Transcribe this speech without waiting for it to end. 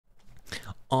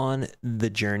on the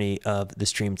journey of the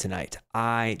stream tonight,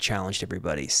 I challenged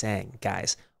everybody saying,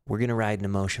 guys, we're going to ride an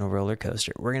emotional roller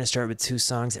coaster. We're going to start with 2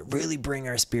 songs that really bring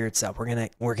our spirits up. We're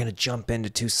going to jump into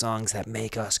 2 songs that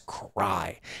make us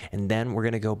cry. And then we're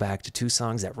going to go back to 2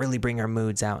 songs that really bring our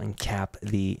moods out and cap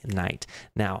the night.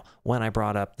 Now, when I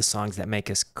brought up the songs that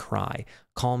make us cry,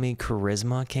 Call Me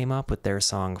Karizma came up with their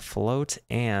song Float,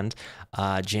 and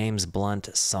James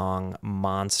Blunt song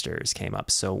Monsters came up.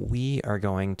 So we are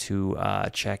going to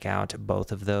check out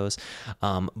both of those.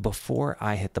 Before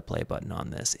I hit the play button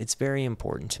on this, it's very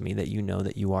important to me that you know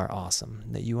that you are awesome,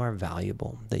 that you are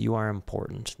valuable, that you are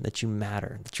important, that you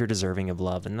matter, that you're deserving of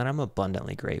love, and that I'm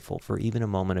abundantly grateful for even a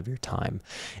moment of your time.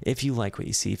 If you like what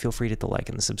you see, feel free to hit the like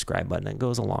and the subscribe button. It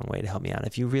goes a long way to help me out.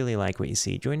 If you really like what you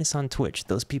see, join us on Twitch.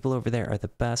 Those people over there are the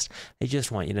best. They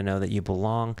just want you to know that you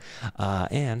belong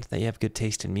and that you have good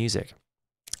taste in music.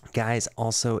 Guys,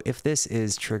 also, if this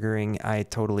is triggering, I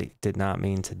totally did not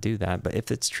mean to do that, but if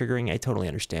it's triggering, I totally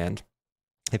understand.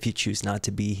 If you choose not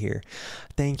to be here,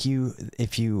 thank you.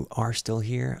 If you are still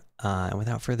here, and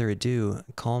without further ado,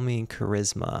 Call Me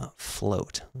Karizma,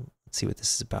 Float. Let's see what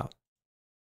this is about.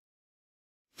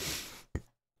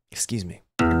 Excuse me.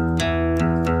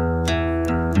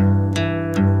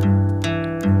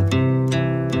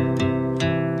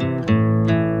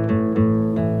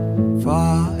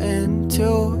 Fall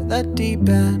into the deep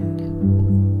end,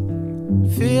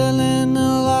 feeling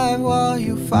alive while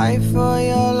you fight for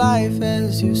your life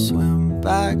as you swim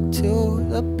back to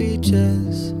the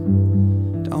beaches.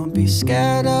 Don't be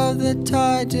scared of the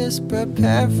tide, just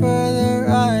prepare for the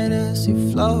ride as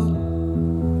you float.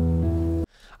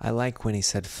 I like when he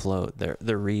said float, the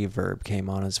reverb came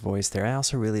on his voice there. I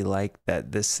also really like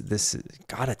that this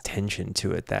got attention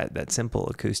to it, that simple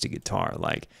acoustic guitar,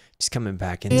 like just coming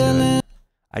back into it.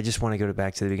 I just want to go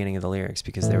back to the beginning of the lyrics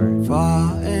because they were...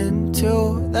 Fall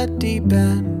into the deep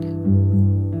end,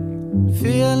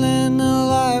 feeling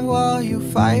alive while you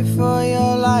fight for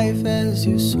your life as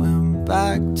you swim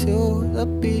back to the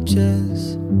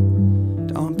beaches.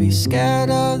 Don't be scared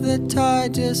of the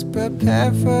tide, just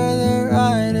prepare for the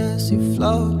ride as you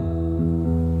float.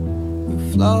 You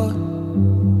float.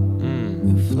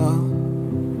 You float.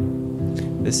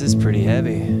 This is pretty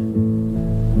heavy.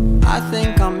 I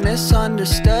think I'm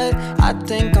misunderstood. I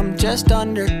think I'm just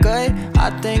under good. I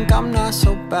think I'm not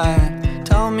so bad.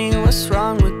 Tell me what's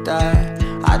wrong with that.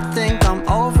 I think I'm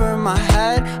over my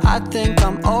head. I think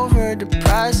I'm over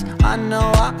depressed. I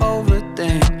know I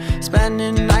overthink,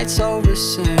 spending nights over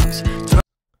sins.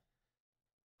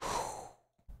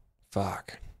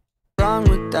 Fuck. Wrong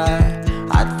with that.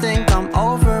 I think I'm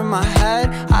over my head.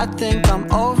 I think I'm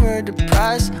over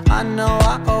depressed. I know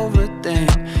I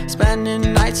overthink,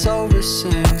 spending nights over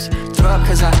sins.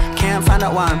 Cause I can't find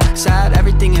out why I'm sad.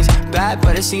 Everything is bad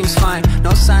but it seems fine.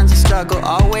 No signs of struggle,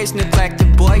 always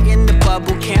neglected. Boy in the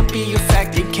bubble, can't be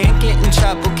affected. Can't get in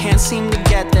trouble, can't seem to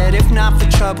get that. If not for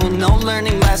trouble, no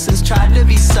learning lessons. Try to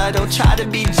be subtle, try to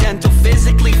be gentle.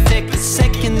 Physically thick but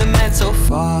sick in the mental.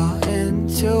 Fall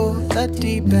into the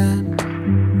deep end.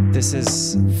 This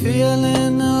is...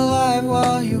 feeling alive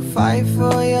while you fight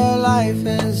for your life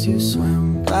as you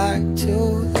swim back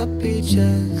to the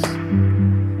beaches.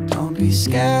 Don't be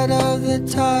scared of the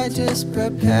tide, just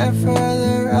prepare for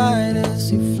the ride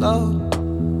as you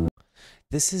float.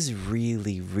 This is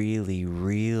really, really,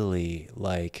 really,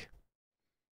 like,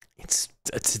 it's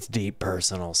a deep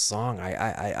personal song.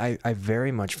 I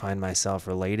very much find myself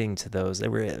relating to those. They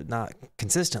were not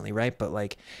consistently, right? But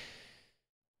like,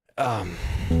 I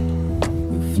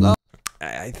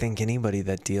think anybody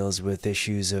that deals with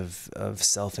issues of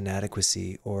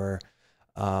self-inadequacy or,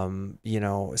 you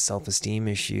know, self-esteem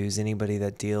issues, anybody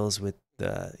that deals with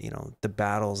the, you know, the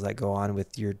battles that go on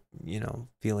with your, you know,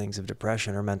 feelings of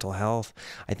depression or mental health,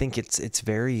 I think it's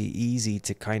very easy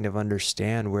to kind of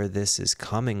understand where this is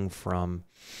coming from,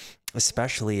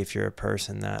 especially if you're a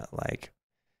person that like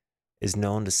is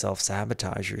known to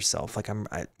self-sabotage yourself. Like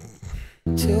to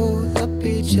the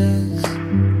beaches.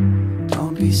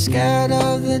 Don't be scared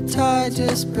of the tide,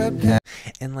 just prepare.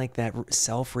 And like that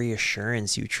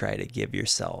self-reassurance you try to give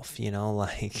yourself, you know,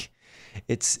 like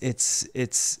it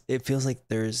feels like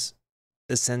there's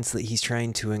a sense that he's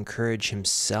trying to encourage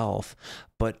himself,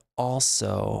 but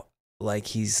also like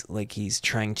he's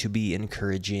trying to be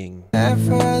encouraging. There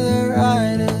for the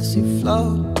ride as you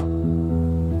float,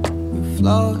 you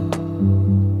float,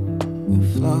 you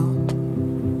float.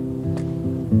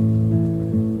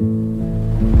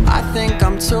 I think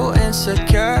I'm too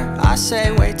insecure. I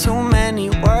say way too many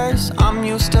words. I'm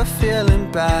used to feeling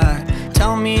bad.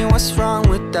 Tell me what's wrong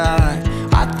with that.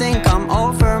 I think I'm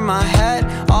over my head.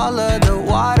 All of the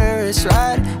water is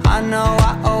red. I know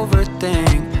I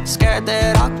overthink,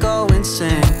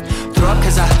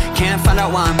 find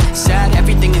out why I'm sad.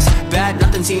 Everything is bad,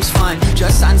 nothing seems fun.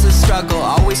 Just signs of struggle,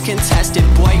 always contested.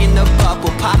 Boy in the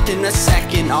bubble, popped in a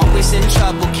second. Always in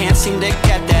trouble, can't seem to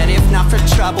get that. If not for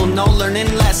trouble, no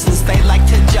learning lessons. They like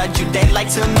to judge you, they like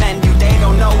to mend you. They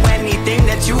don't know anything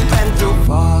that you've been through.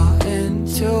 Fall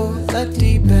into the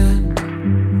deep end,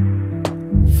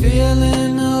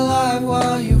 feeling alive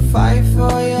while you fight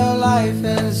for your life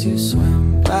as you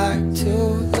swim back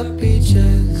to the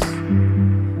beaches.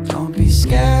 Don't be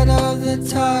scared of the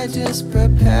tide, just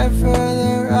prepare for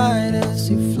the ride as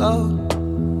you float.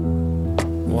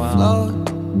 Wow. Float.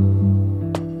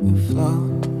 You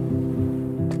float.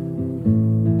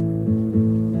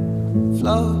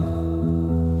 Float.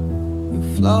 You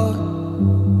float.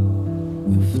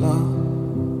 You float.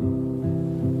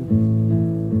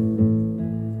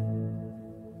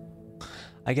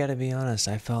 I gotta be honest,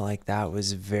 I felt like that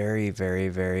was very, very,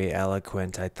 very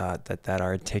eloquent. I thought that that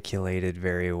articulated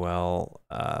very well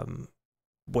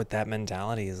what that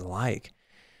mentality is like.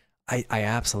 I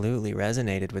absolutely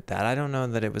resonated with that. I don't know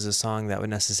that it was a song that would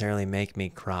necessarily make me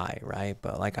cry, right?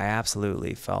 But like I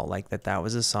absolutely felt like that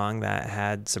was a song that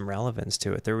had some relevance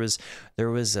to it. There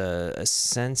was a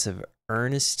sense of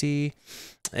earnesty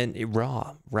and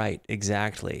raw, right?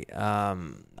 Exactly.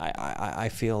 I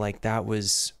feel like that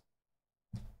was,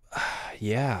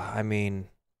 yeah. I mean,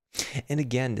 and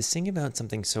again, to sing about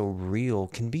something so real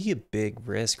can be a big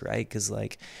risk, right? Because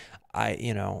like I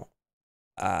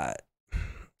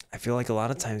feel like a lot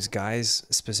of times guys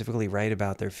specifically write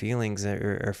about their feelings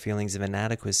or feelings of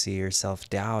inadequacy or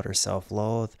self-doubt or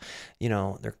self-loathe.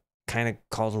 They're kind of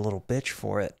called a little bitch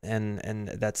for it. And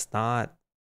that's not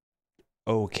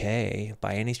okay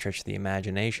by any stretch of the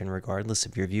imagination, regardless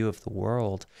of your view of the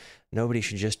world. Nobody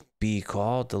should just be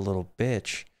called a little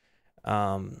bitch.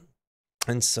 And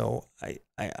so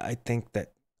I think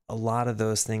that a lot of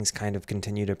those things kind of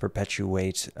continue to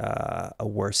perpetuate a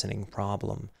worsening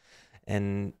problem.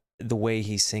 And the way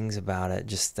he sings about it,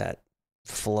 just that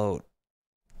float,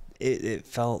 it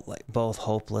felt like both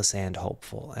hopeless and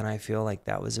hopeful. And I feel like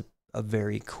that was a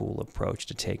very cool approach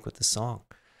to take with the song.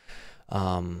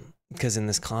 Because in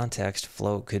this context,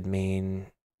 float could mean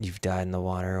you've died in the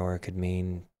water, or it could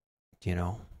mean,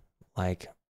 like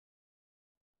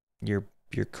you're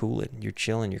cooling, you're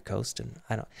chilling, you're coasting.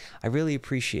 I really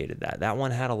appreciated that. That one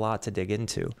had a lot to dig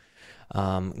into.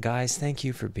 Guys, thank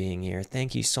you for being here.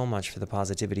 Thank you so much for the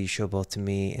positivity you show both to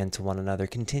me and to one another.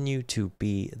 Continue to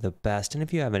be the best. And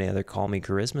if you have any other Call Me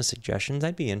Charisma suggestions,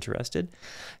 I'd be interested.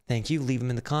 Thank you. Leave them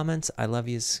in the comments. I love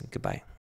yous. Goodbye.